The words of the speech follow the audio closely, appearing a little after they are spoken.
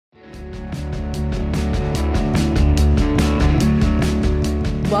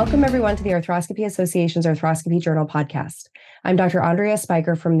Welcome, everyone, to the Arthroscopy Association's Arthroscopy Journal podcast. I'm Dr. Andrea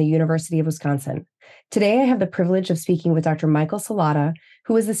Spiker from the University of Wisconsin. Today, I have the privilege of speaking with Dr. Michael Salata,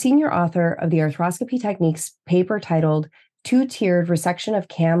 who is the senior author of the Arthroscopy Techniques paper titled Two-Tiered Resection of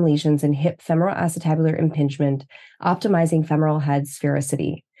Cam Lesions in Hip Femoroacetabular Impingement, Optimizing Femoral Head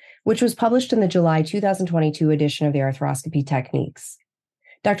Sphericity, which was published in the July 2022 edition of the Arthroscopy Techniques.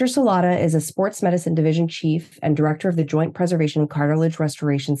 Dr. Salata is a sports medicine division chief and director of the Joint Preservation Cartilage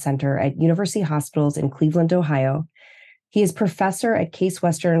Restoration Center at University Hospitals in Cleveland, Ohio. He is professor at Case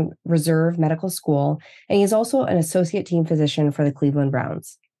Western Reserve Medical School, and he is also an associate team physician for the Cleveland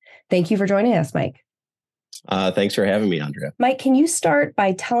Browns. Thank you for joining us, Mike. Thanks for having me, Andrea. Mike, can you start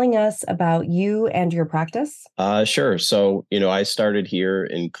by telling us about you and your practice? Sure. So, I started here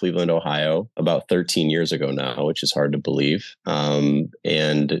in Cleveland, Ohio about 13 years ago now, which is hard to believe.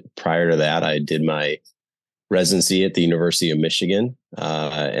 And prior to that, I did my residency at the University of Michigan.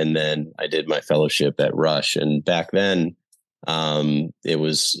 And then I did my fellowship at Rush. And back then, it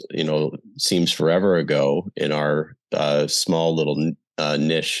was, seems forever ago in our small little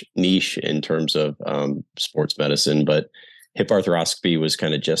niche in terms of sports medicine, but hip arthroscopy was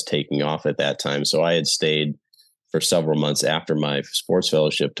kind of just taking off at that time. So I had stayed for several months after my sports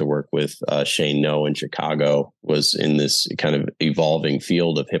fellowship to work with Shane No in Chicago, was in this kind of evolving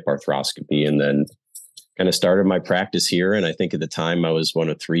field of hip arthroscopy, and then kind of started my practice here. And I think at the time I was one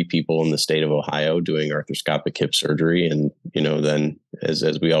of 3 people in the state of Ohio doing arthroscopic hip surgery. And, then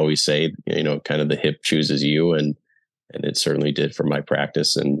as we always say, kind of the hip chooses you, and it certainly did for my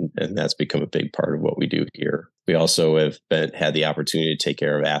practice. And that's become a big part of what we do here. We also have had the opportunity to take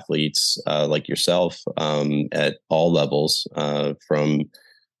care of athletes like yourself at all levels, from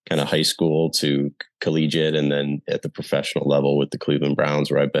kind of high school to collegiate, and then at the professional level with the Cleveland Browns,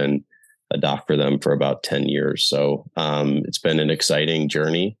 where I've been a doc for them for about 10 years. So it's been an exciting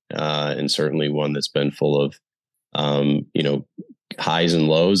journey, and certainly one that's been full of, highs and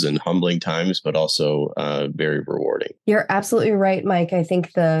lows and humbling times, but also very rewarding. You're absolutely right, Mike. I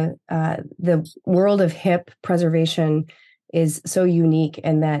think the world of hip preservation is so unique,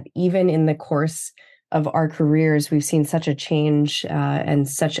 and that even in the course of our careers, we've seen such a change and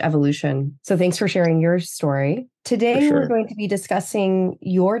such evolution. So thanks for sharing your story. Today, We're going to be discussing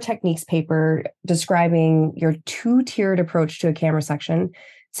your techniques paper describing your two-tiered approach to a cam resection.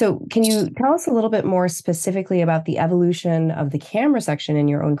 So can you tell us a little bit more specifically about the evolution of the cam resection in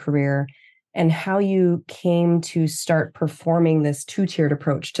your own career and how you came to start performing this two-tiered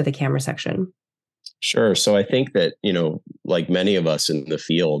approach to the cam resection? Sure. So I think that, like many of us in the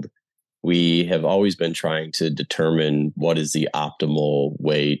field, we have always been trying to determine what is the optimal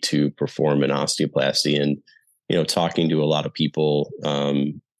way to perform an osteoplasty. And, talking to a lot of people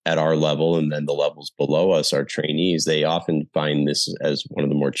at our level and then the levels below us, our trainees, they often find this as one of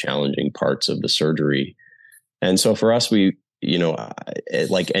the more challenging parts of the surgery. And so for us, we,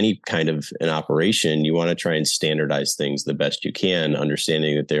 like any kind of an operation, you want to try and standardize things the best you can,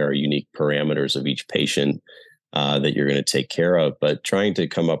 understanding that there are unique parameters of each patient that you're going to take care of, but trying to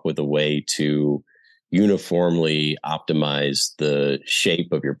come up with a way to uniformly optimize the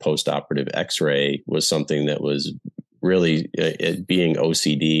shape of your postoperative X-ray was something that was really, it being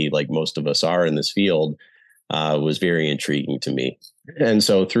OCD, like most of us are in this field, was very intriguing to me. And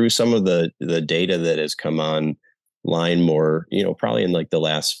so through some of the data that has come online more, probably in like the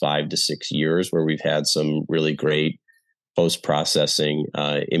last 5 to 6 years, where we've had some really great post-processing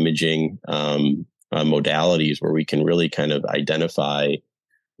imaging modalities where we can really kind of identify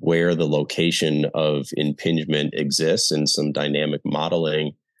where the location of impingement exists in some dynamic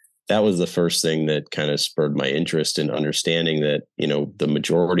modeling. That was the first thing that kind of spurred my interest in understanding that, the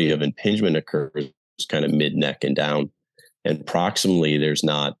majority of impingement occurs kind of mid-neck and down. And proximally, there's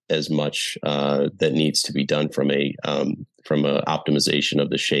not as much that needs to be done from a optimization of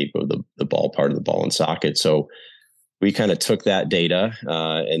the shape of the ball part of the ball and socket. So we kind of took that data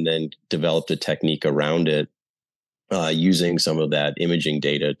and then developed a technique around it, using some of that imaging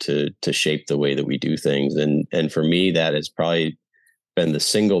data to shape the way that we do things. And for me, that has probably been the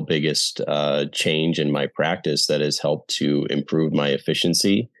single biggest change in my practice that has helped to improve my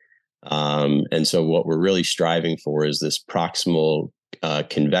efficiency. And so what we're really striving for is this proximal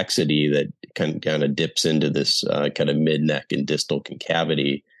convexity that kind of dips into this kind of mid-neck and distal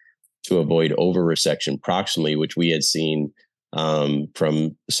concavity to avoid over-resection proximally, which we had seen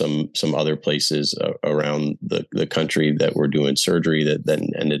from some other places around the country that were doing surgery that then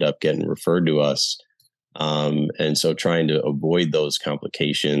ended up getting referred to us. And so trying to avoid those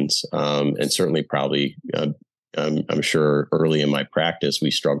complications, and certainly probably, I'm sure early in my practice, we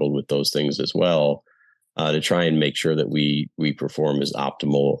struggled with those things as well. to try and make sure that we perform as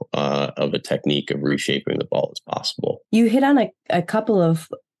optimal of a technique of reshaping the ball as possible. You hit on a couple of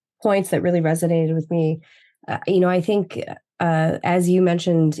points that really resonated with me. I think as you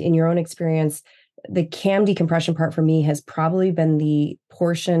mentioned in your own experience, the cam decompression part for me has probably been the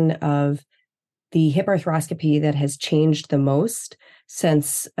portion of the hip arthroscopy that has changed the most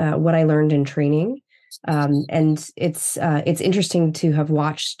since what I learned in training. And it's interesting to have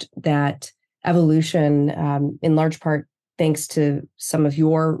watched that evolution in large part thanks to some of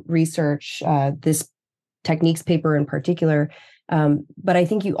your research, this techniques paper in particular. But I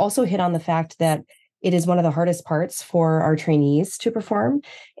think you also hit on the fact that it is one of the hardest parts for our trainees to perform.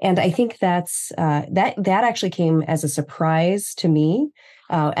 And I think that's that actually came as a surprise to me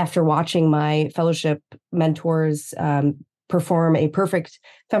after watching my fellowship mentors perform a perfect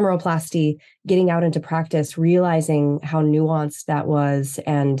femoroplasty, getting out into practice, realizing how nuanced that was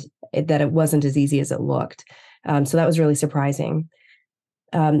and that it wasn't as easy as it looked. So that was really surprising.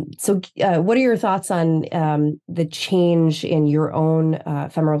 So what are your thoughts on the change in your own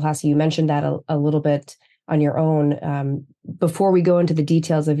femoroplasty? You mentioned that a little bit on your own. Before we go into the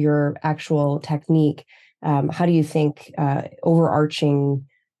details of your actual technique, how do you think overarching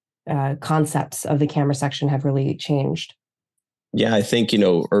concepts of the camera section have really changed? Yeah, I think,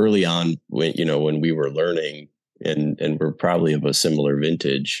 early on when we were learning and we're probably of a similar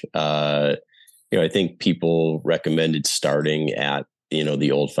vintage, I think people recommended starting at,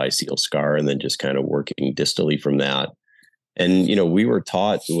 the old physeal scar and then just kind of working distally from that. And, we were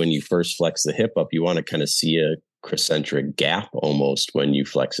taught when you first flex the hip up, you want to kind of see a concentric gap almost when you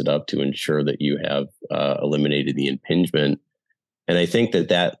flex it up to ensure that you have eliminated the impingement. And I think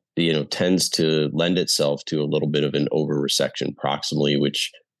that tends to lend itself to a little bit of an over resection proximally,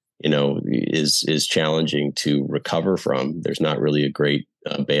 which, is challenging to recover from. There's not really a great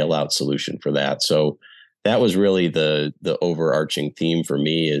bailout solution for that. So that was really the overarching theme for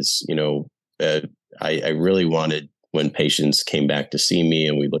me is, I really wanted when patients came back to see me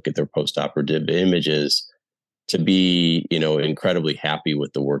and we look at their postoperative images to be, incredibly happy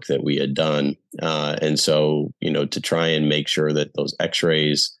with the work that we had done. And so, to try and make sure that those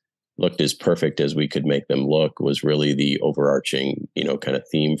x-rays looked as perfect as we could make them look was really the overarching, kind of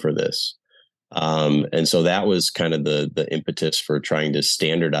theme for this. And so that was kind of the impetus for trying to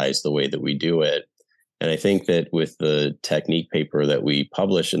standardize the way that we do it. And I think that with the technique paper that we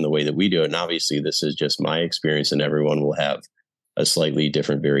publish and the way that we do it, and obviously this is just my experience and everyone will have a slightly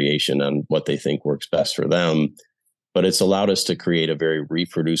different variation on what they think works best for them. But it's allowed us to create a very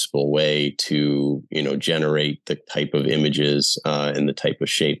reproducible way to, generate the type of images and the type of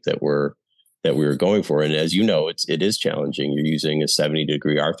shape that we were going for. And as you know, it is challenging. You're using a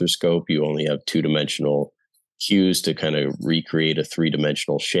 70-degree arthroscope. You only have two-dimensional cues to kind of recreate a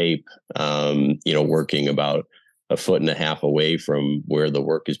three-dimensional shape, working about 1.5 feet away from where the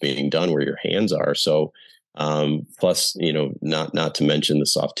work is being done, where your hands are. So plus, not to mention the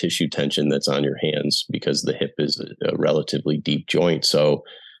soft tissue tension that's on your hands because the hip is a relatively deep joint. So,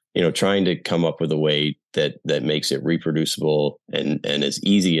 trying to come up with a way that makes it reproducible and as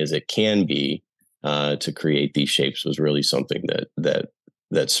easy as it can be to create these shapes was really something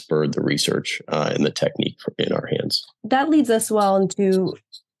that spurred the research and the technique in our hands. That leads us well into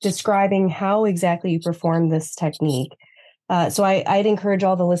describing how exactly you perform this technique. So I'd encourage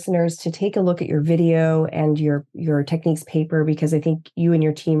all the listeners to take a look at your video and your techniques paper, because I think you and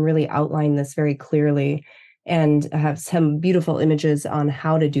your team really outline this very clearly and have some beautiful images on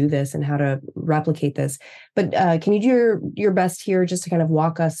how to do this and how to replicate this. But can you do your best here just to kind of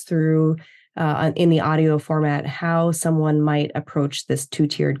walk us through in the audio format how someone might approach this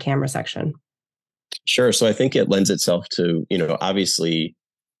two-tiered camera section? Sure. So I think it lends itself to, obviously,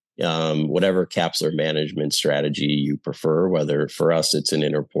 whatever capsular management strategy you prefer, whether for us, it's an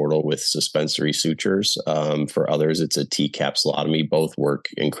interportal with suspensory sutures. For others, it's a T capsulotomy. Both work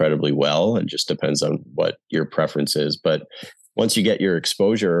incredibly well and just depends on what your preference is. But once you get your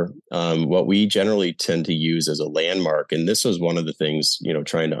exposure, what we generally tend to use as a landmark, and this was one of the things,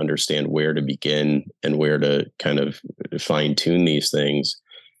 trying to understand where to begin and where to kind of fine tune these things.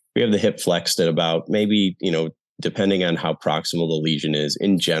 We have the hip flexed at about maybe, depending on how proximal the lesion is,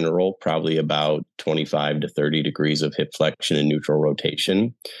 in general, probably about 25 to 30 degrees of hip flexion and neutral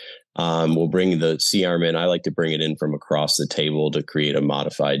rotation. We'll bring the C-arm in. I like to bring it in from across the table to create a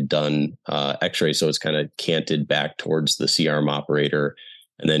modified done x-ray. So it's kind of canted back towards the C-arm operator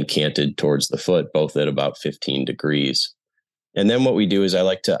and then canted towards the foot, both at about 15 degrees. And then what we do is I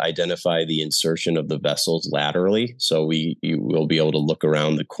like to identify the insertion of the vessels laterally. So you will be able to look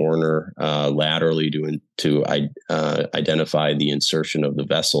around the corner laterally to identify the insertion of the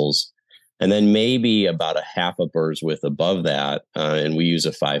vessels. And then maybe about a half a burr's width above that, and we use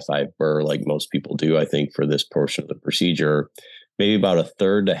a 5.5 burr like most people do, I think, for this portion of the procedure. Maybe about a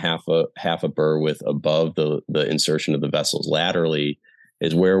third to half a burr width above the insertion of the vessels laterally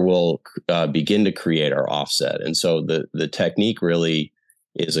is where we'll begin to create our offset. And so the technique really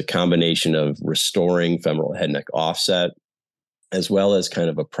is a combination of restoring femoral head neck offset, as well as kind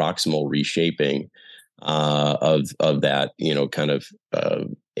of a proximal reshaping of that, kind of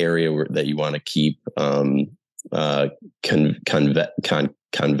area that you want to keep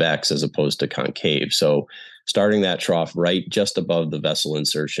convex as opposed to concave. So starting that trough right just above the vessel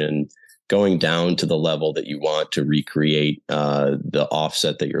insertion, going down to the level that you want to recreate the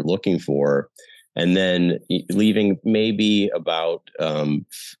offset that you're looking for, and then leaving maybe about,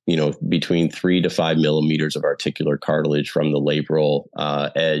 between 3 to 5 millimeters of articular cartilage from the labral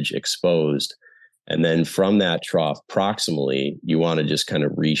edge exposed. And then from that trough proximally, you want to just kind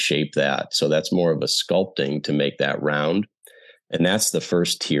of reshape that. So that's more of a sculpting to make that round. And that's the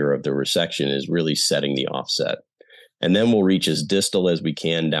first tier of the resection, is really setting the offset. And then we'll reach as distal as we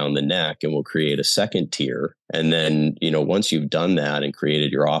can down the neck, and we'll create a second tier. And then, once you've done that and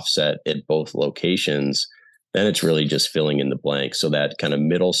created your offset at both locations, then it's really just filling in the blanks. So that kind of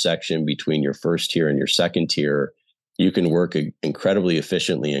middle section between your first tier and your second tier, you can work incredibly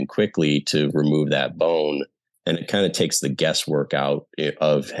efficiently and quickly to remove that bone. And it kind of takes the guesswork out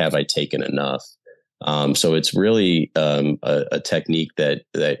of, have I taken enough? So it's really a technique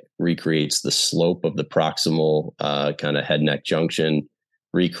that recreates the slope of the proximal kind of head neck junction,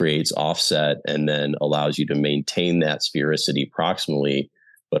 recreates offset, and then allows you to maintain that sphericity proximally,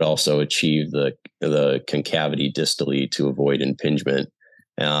 but also achieve the concavity distally to avoid impingement.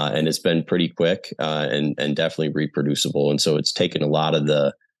 And it's been pretty quick and definitely reproducible. And so it's taken a lot of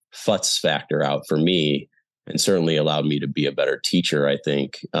the futz factor out for me, and certainly allowed me to be a better teacher, I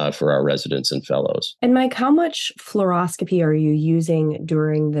think, for our residents and fellows. And Mike, how much fluoroscopy are you using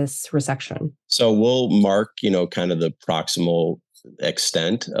during this resection? So we'll mark, kind of the proximal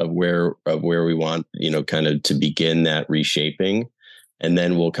extent of where we want, kind of to begin that reshaping. And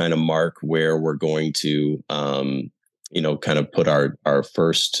then we'll kind of mark where we're going to, kind of put our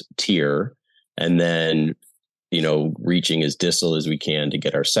first tier, and then reaching as distal as we can to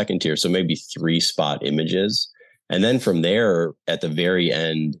get our second tier. So maybe 3 spot images. And then from there, at the very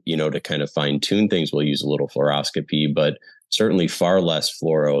end, to kind of fine tune things, we'll use a little fluoroscopy, but certainly far less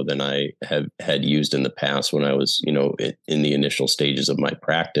fluoro than I had used in the past when I was, in the initial stages of my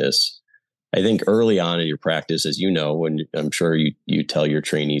practice. I think early on in your practice, as when I'm sure you tell your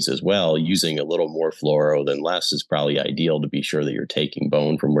trainees as well, using a little more fluoro than less is probably ideal to be sure that you're taking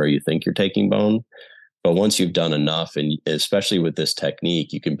bone from where you think you're taking bone. But once you've done enough, and especially with this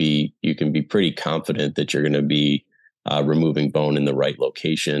technique, you can be pretty confident that you're going to be removing bone in the right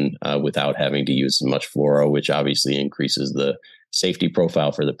location without having to use as much fluoro, which obviously increases the safety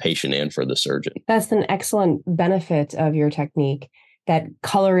profile for the patient and for the surgeon. That's an excellent benefit of your technique. That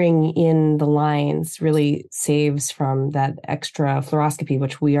coloring in the lines really saves from that extra fluoroscopy,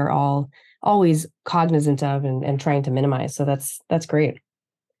 which we are all always cognizant of and trying to minimize. So that's great.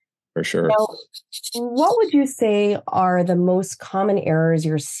 For sure. Now, what would you say are the most common errors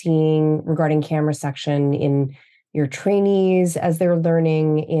you're seeing regarding camera section in your trainees as they're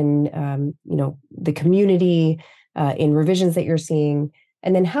learning, in the community, in revisions that you're seeing?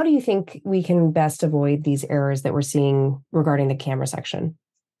 And then how do you think we can best avoid these errors that we're seeing regarding the camera section?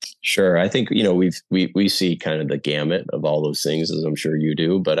 Sure. I think, we see kind of the gamut of all those things, as I'm sure you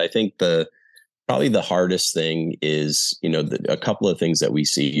do. But I think probably the hardest thing is, a couple of things that we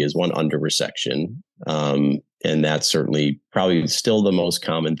see is one, under resection. And that's certainly probably still the most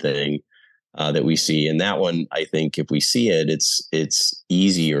common thing that we see. And that one, I think if we see it, it's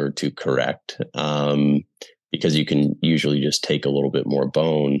easier to correct because you can usually just take a little bit more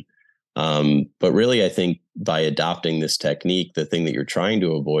bone. But really, I think by adopting this technique, the thing that you're trying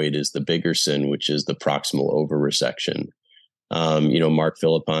to avoid is the bigger sin, which is the proximal over resection. Mark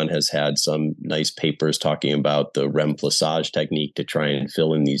Philippon has had some nice papers talking about the remplissage technique to try and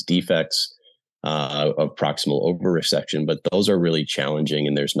fill in these defects of proximal over resection, but those are really challenging,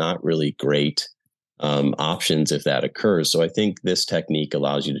 and there's not really great options if that occurs. So I think this technique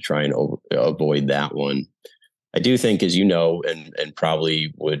allows you to try and avoid that one. I do think, as and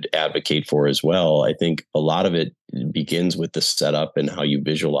probably would advocate for as well, I think a lot of it begins with the setup and how you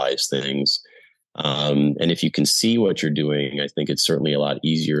visualize things. And if you can see what you're doing, I think it's certainly a lot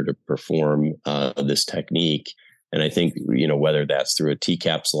easier to perform this technique. And I think, whether that's through a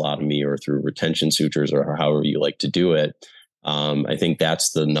T-capsulotomy or through retention sutures or however you like to do it, I think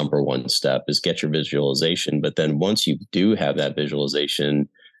that's the number one step, is get your visualization. But then once you do have that visualization,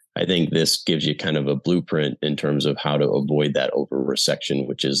 I think this gives you kind of a blueprint in terms of how to avoid that over resection,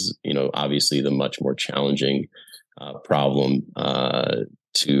 which is, obviously the much more challenging problem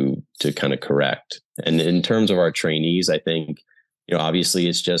to kind of correct. And in terms of our trainees, I think, obviously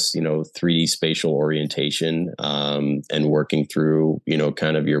it's just, 3D spatial orientation and working through,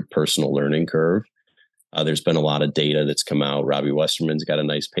 kind of your personal learning curve. There's been a lot of data that's come out. Robbie Westerman's got a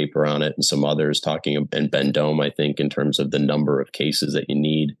nice paper on it, and some others talking, and Ben Dome, I think, in terms of the number of cases that you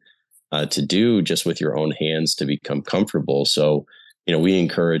need to do just with your own hands to become comfortable. So, we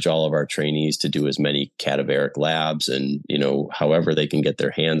encourage all of our trainees to do as many cadaveric labs and, however they can get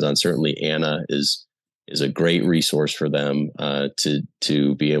their hands on. Certainly Anna is a great resource for them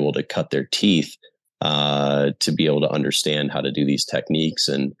to be able to cut their teeth, to be able to understand how to do these techniques.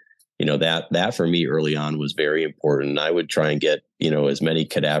 And, that for me early on was very important. I would try and get, as many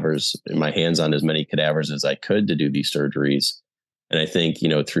cadavers in my hands on as many cadavers as I could to do these surgeries. And I think,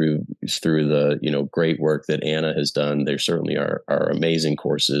 through the, great work that Anna has done, there certainly are amazing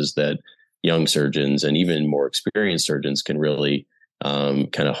courses that young surgeons and even more experienced surgeons can really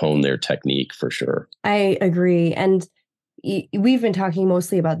kind of hone their technique for sure. I agree. And we've been talking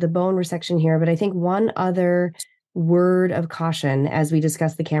mostly about the bone resection here, but I think one other word of caution as we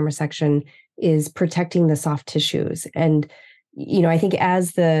discuss the cam resection is protecting the soft tissues. And I think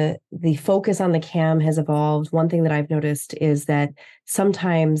as the focus on the cam has evolved, one thing that I've noticed is that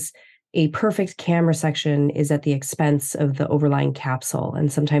sometimes a perfect cam resection is at the expense of the overlying capsule. And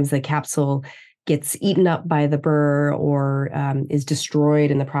sometimes the capsule gets eaten up by the burr or is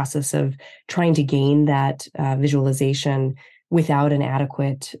destroyed in the process of trying to gain that visualization without an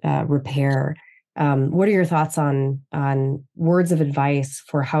adequate repair. What are your thoughts on words of advice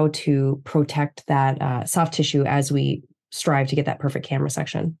for how to protect that soft tissue as we strive to get that perfect cam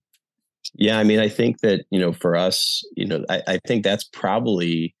resection? Yeah, I mean, I think that, for us, I think that's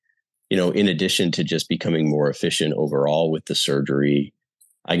probably, in addition to just becoming more efficient overall with the surgery,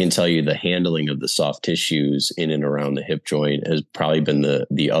 I can tell you the handling of the soft tissues in and around the hip joint has probably been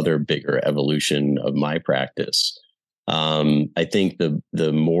the other bigger evolution of my practice. I think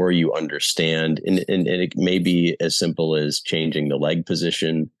the more you understand, and it may be as simple as changing the leg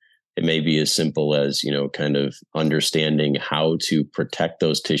position. It may be as simple as, kind of understanding how to protect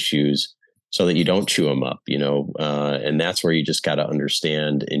those tissues so that you don't chew them up, and that's where you just got to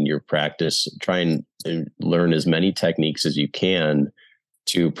understand in your practice, try and learn as many techniques as you can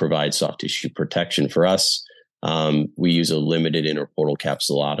to provide soft tissue protection. For us, we use a limited interportal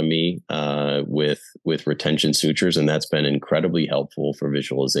capsulotomy with retention sutures, and that's been incredibly helpful for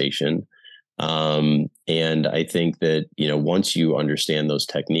visualization. And I think that, once you understand those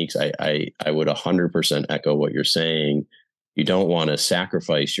techniques, I would 100% echo what you're saying. You don't want to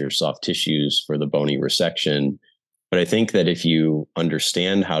sacrifice your soft tissues for the bony resection. But I think that if you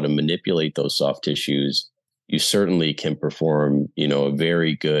understand how to manipulate those soft tissues, you certainly can perform, a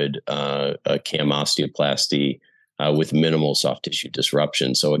very good cam osteoplasty with minimal soft tissue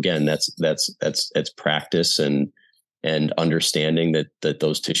disruption. So again, that's practice and understanding that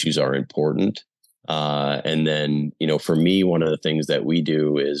those tissues are important. And then, for me, one of the things that we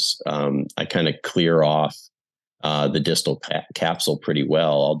do is I kind of clear off the distal capsule pretty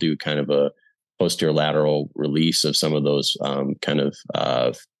well. I'll do kind of a posterior lateral release of some of those kind of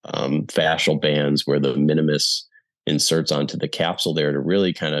fascial bands where the minimus inserts onto the capsule there to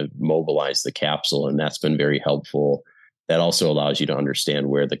really kind of mobilize the capsule. And that's been very helpful. That also allows you to understand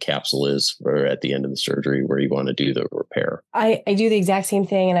where the capsule is or at the end of the surgery where you want to do the repair. I do the exact same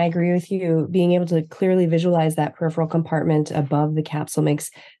thing, and I agree with you. Being able to clearly visualize that peripheral compartment above the capsule makes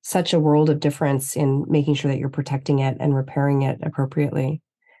such a world of difference in making sure that you're protecting it and repairing it appropriately.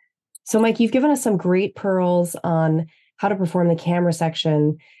 So, Mike, you've given us some great pearls on how to perform the cam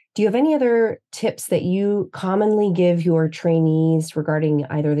resection. Do you have any other tips that you commonly give your trainees regarding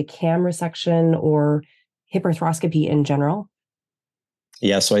either the cam resection or hip arthroscopy in general?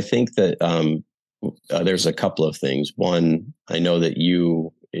 Yeah, so I think that there's a couple of things. One, I know that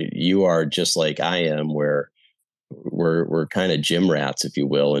you are just like I am, where we're kind of gym rats, if you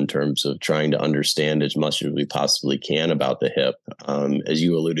will, in terms of trying to understand as much as we possibly can about the hip. As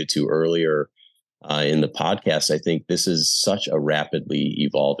you alluded to earlier in the podcast, I think this is such a rapidly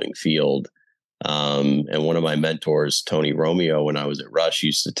evolving field. And one of my mentors, Tony Romeo, when I was at Rush,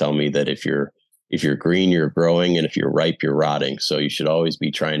 used to tell me that if you're green, you're growing, and if you're ripe, you're rotting. So you should always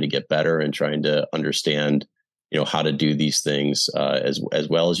be trying to get better and trying to understand, how to do these things as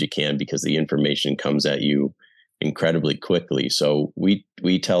well as you can, because the information comes at you incredibly quickly. So we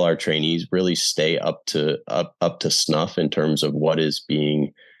tell our trainees really stay up to snuff in terms of what is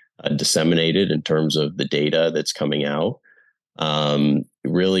being disseminated in terms of the data that's coming out.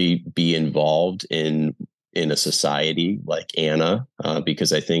 really be involved in a society like Anna,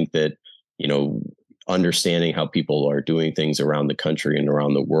 because I think that, understanding how people are doing things around the country and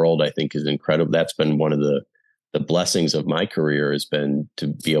around the world, I think is incredible. That's been one of the blessings of my career, has been to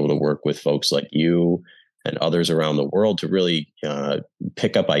be able to work with folks like you and others around the world to really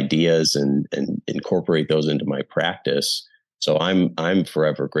pick up ideas and incorporate those into my practice. So I'm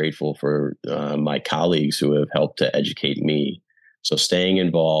forever grateful for my colleagues who have helped to educate me. So staying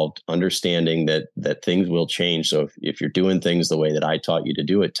involved, understanding that things will change. So if you're doing things the way that I taught you to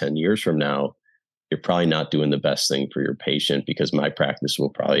do it 10 years from now, you're probably not doing the best thing for your patient, because my practice will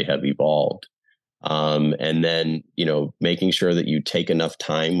probably have evolved. And then, making sure that you take enough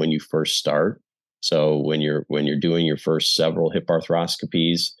time when you first start. So when you're doing your first several hip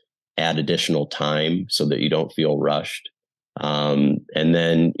arthroscopies, add additional time so that you don't feel rushed. And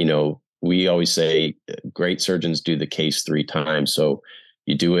then, we always say great surgeons do the case 3 times. So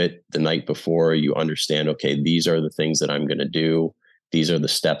you do it the night before, you understand, okay, these are the things that I'm going to do. These are the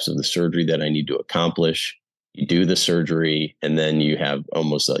steps of the surgery that I need to accomplish. You do the surgery, and then you have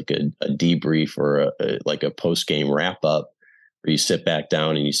almost like a debrief or like a post-game wrap up, where you sit back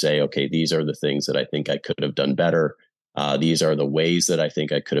down and you say, okay, these are the things that I think I could have done better. These are the ways that I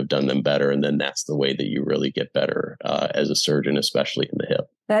think I could have done them better. And then that's the way that you really get better as a surgeon, especially in the hip.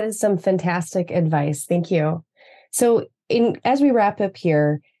 That is some fantastic advice. Thank you. So as we wrap up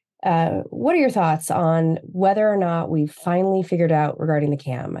here, what are your thoughts on whether or not we've finally figured out regarding the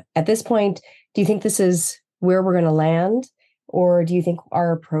CAM? At this point, do you think this is where we're going to land, or do you think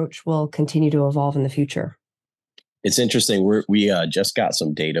our approach will continue to evolve in the future? It's interesting. We just got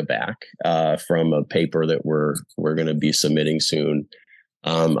some data back from a paper that we're going to be submitting soon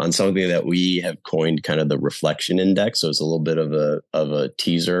on something that we have coined kind of the reflection index. So it's a little bit of a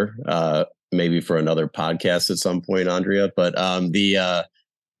teaser, maybe for another podcast at some point, Andrea. But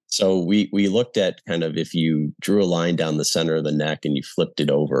so we looked at kind of, if you drew a line down the center of the neck and you flipped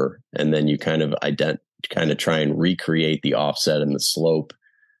it over, and then you kind of try and recreate the offset and the slope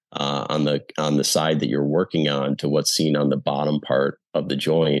on the side that you're working on to what's seen on the bottom part of the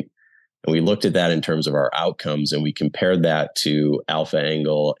joint. And we looked at that in terms of our outcomes, and we compared that to alpha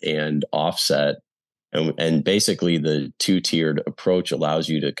angle and offset. And basically the 2-tiered approach allows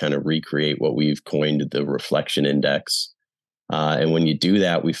you to kind of recreate what we've coined the reflection index. And when you do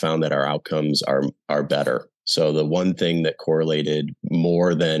that, we found that our outcomes are better. So the one thing that correlated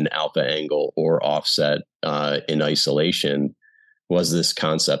more than alpha angle or offset in isolation was this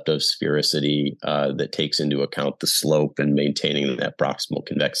concept of sphericity that takes into account the slope and maintaining that proximal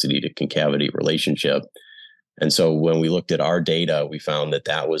convexity to concavity relationship. And so when we looked at our data, we found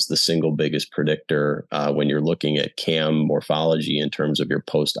that was the single biggest predictor when you're looking at CAM morphology in terms of your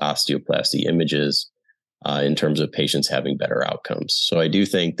post-osteoplasty images, in terms of patients having better outcomes. So I do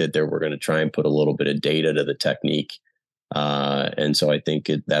think that we're going to try and put a little bit of data to the technique. And so I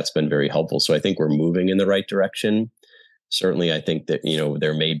think that's been very helpful. So I think we're moving in the right direction. Certainly, I think that,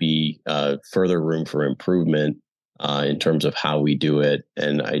 there may be further room for improvement in terms of how we do it.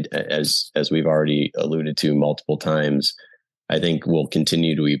 And as we've already alluded to multiple times, I think we'll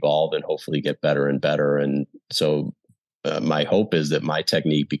continue to evolve and hopefully get better and better. And so my hope is that my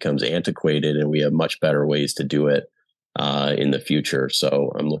technique becomes antiquated and we have much better ways to do it in the future.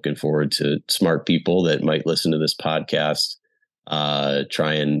 So I'm looking forward to smart people that might listen to this podcast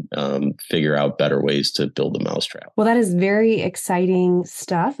try and figure out better ways to build the mousetrap. Well, that is very exciting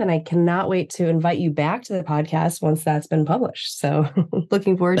stuff. And I cannot wait to invite you back to the podcast once that's been published. So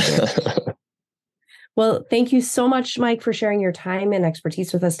looking forward to it. Well, thank you so much, Mike, for sharing your time and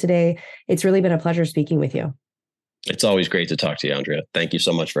expertise with us today. It's really been a pleasure speaking with you. It's always great to talk to you, Andrea. Thank you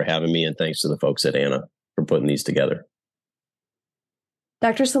so much for having me. And thanks to the folks at Anna for putting these together.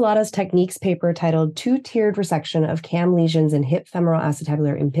 Dr. Salada's techniques paper titled 2-Tiered Resection of CAM Lesions in Hip Femoral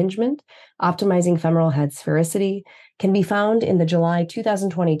Acetabular Impingement, Optimizing Femoral Head Sphericity, can be found in the July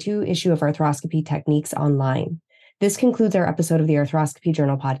 2022 issue of Arthroscopy Techniques online. This concludes our episode of the Arthroscopy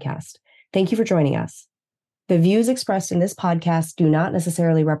Journal podcast. Thank you for joining us. The views expressed in this podcast do not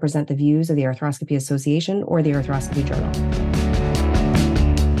necessarily represent the views of the Arthroscopy Association or the Arthroscopy Journal.